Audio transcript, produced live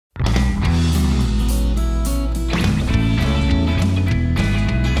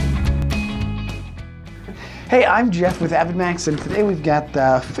Hey, I'm Jeff with AvidMax, and today we've got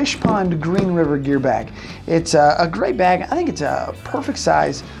the Fishpond Green River gear bag. It's a great bag. I think it's a perfect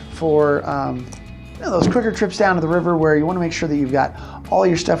size for those quicker trips down to the river where you want to make sure that you've got all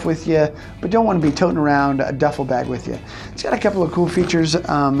your stuff with you, but don't want to be toting around a duffel bag with you. It's got a couple of cool features,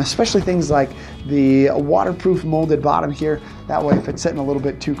 especially things like the waterproof molded bottom here. That way, if it's sitting a little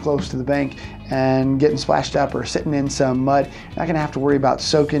bit too close to the bank and getting splashed up or sitting in some mud, you're not going to have to worry about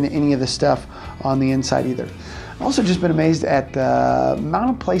soaking any of the stuff on the inside either. I've also just been amazed at the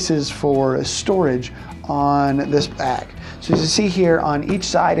amount of places for storage on this bag. So as you see here, on each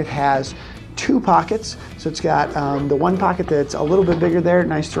side it has two pockets. So it's got the one pocket that's a little bit bigger there,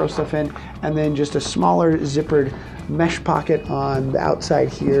 nice to throw stuff in, and then just a smaller zippered mesh pocket on the outside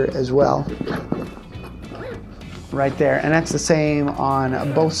here as well. Right there, and that's the same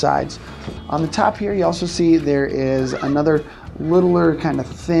on both sides. On the top here, you also see there is another littler kind of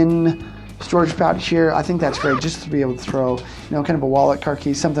thin storage pouch here. I think that's great just to be able to throw, kind of a wallet, car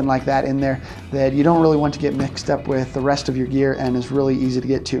keys, something like that in there that you don't really want to get mixed up with the rest of your gear and is really easy to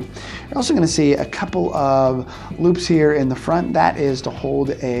get to. You're also going to see a couple of loops here in the front. That is to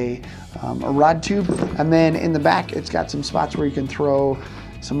hold a rod tube, and then in the back it's got some spots where you can throw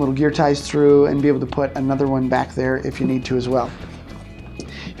some little gear ties through and be able to put another one back there if you need to as well.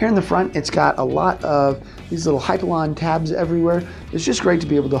 Here in the front, it's got a lot of these little Hypalon tabs everywhere. It's just great to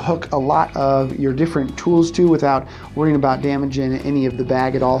be able to hook a lot of your different tools to without worrying about damaging any of the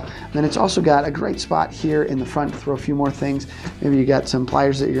bag at all. And then it's also got a great spot here in the front to throw a few more things. Maybe you got some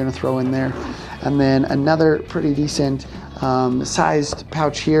pliers that you're going to throw in there. And then another pretty decent sized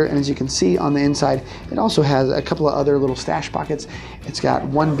pouch here, and as you can see on the inside, it also has a couple of other little stash pockets. It's got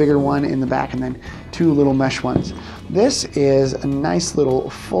one bigger one in the back and then two little mesh ones. This is a nice little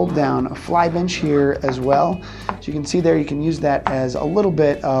fold down fly bench here as well. So you can see there, you can use that as a little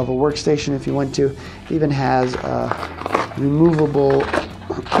bit of a workstation if you want to. It even has a removable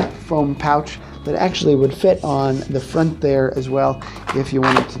foam pouch that actually would fit on the front there as well if you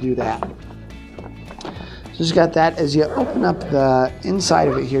wanted to do that. So it's got that. As you open up the inside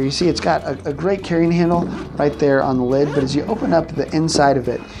of it here, you see it's got a great carrying handle right there on the lid, but as you open up the inside of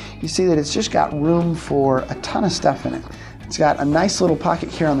it, you see that it's just got room for a ton of stuff in it. It's got a nice little pocket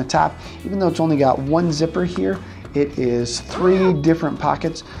here on the top. Even though it's only got one zipper here, it is 3 different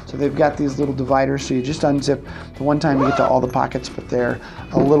pockets. So they've got these little dividers, so you just unzip the one time you get to all the pockets, but they're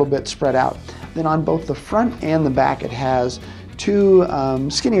a little bit spread out. Then on both the front and the back, it has 2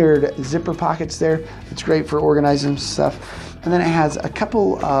 skinnier zipper pockets there. It's great for organizing stuff. And then it has a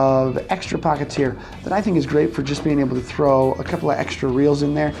couple of extra pockets here that I think is great for just being able to throw a couple of extra reels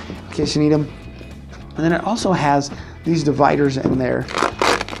in there in case you need them. And then it also has these dividers in there,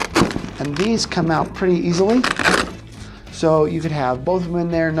 and these come out pretty easily. So you could have both of them in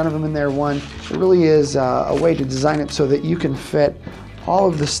there, none of them in there, one. It really is a way to design it so that you can fit all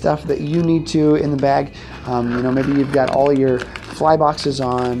of the stuff that you need to in the bag. Maybe you've got all your fly boxes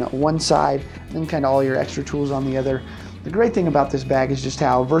on one side and then kind of all your extra tools on the other. The great thing about this bag is just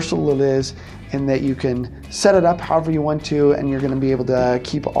how versatile it is, in that you can set it up however you want to, and you're going to be able to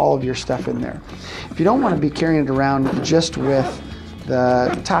keep all of your stuff in there. If you don't want to be carrying it around just with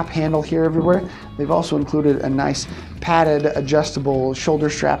the top handle here everywhere, they've also included a nice padded adjustable shoulder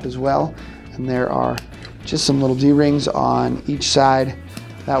strap as well, and there are just some little D-rings on each side.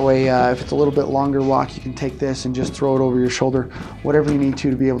 That way, if it's a little bit longer walk, you can take this and just throw it over your shoulder, whatever you need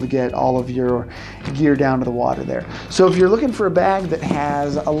to be able to get all of your gear down to the water there. So if you're looking for a bag that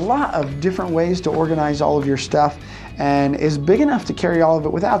has a lot of different ways to organize all of your stuff and is big enough to carry all of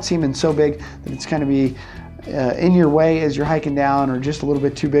it without seeming so big that it's going to be in your way as you're hiking down, or just a little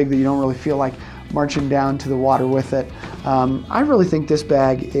bit too big that you don't really feel like marching down to the water with it, I really think this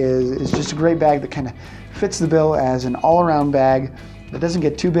bag is just a great bag that kind of fits the bill as an all-around bag that doesn't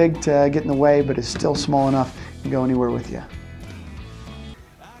get too big to get in the way, but is still small enough to go anywhere with you.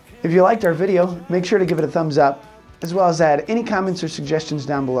 If you liked our video, make sure to give it a thumbs up, as well as add any comments or suggestions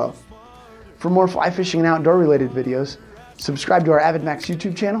down below. For more fly fishing and outdoor related videos, subscribe to our AvidMax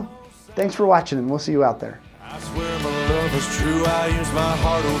YouTube channel. Thanks for watching, and we'll see you out there. I swear my love is true. I use my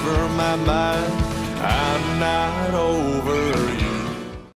heart over my mind. I'm not over you.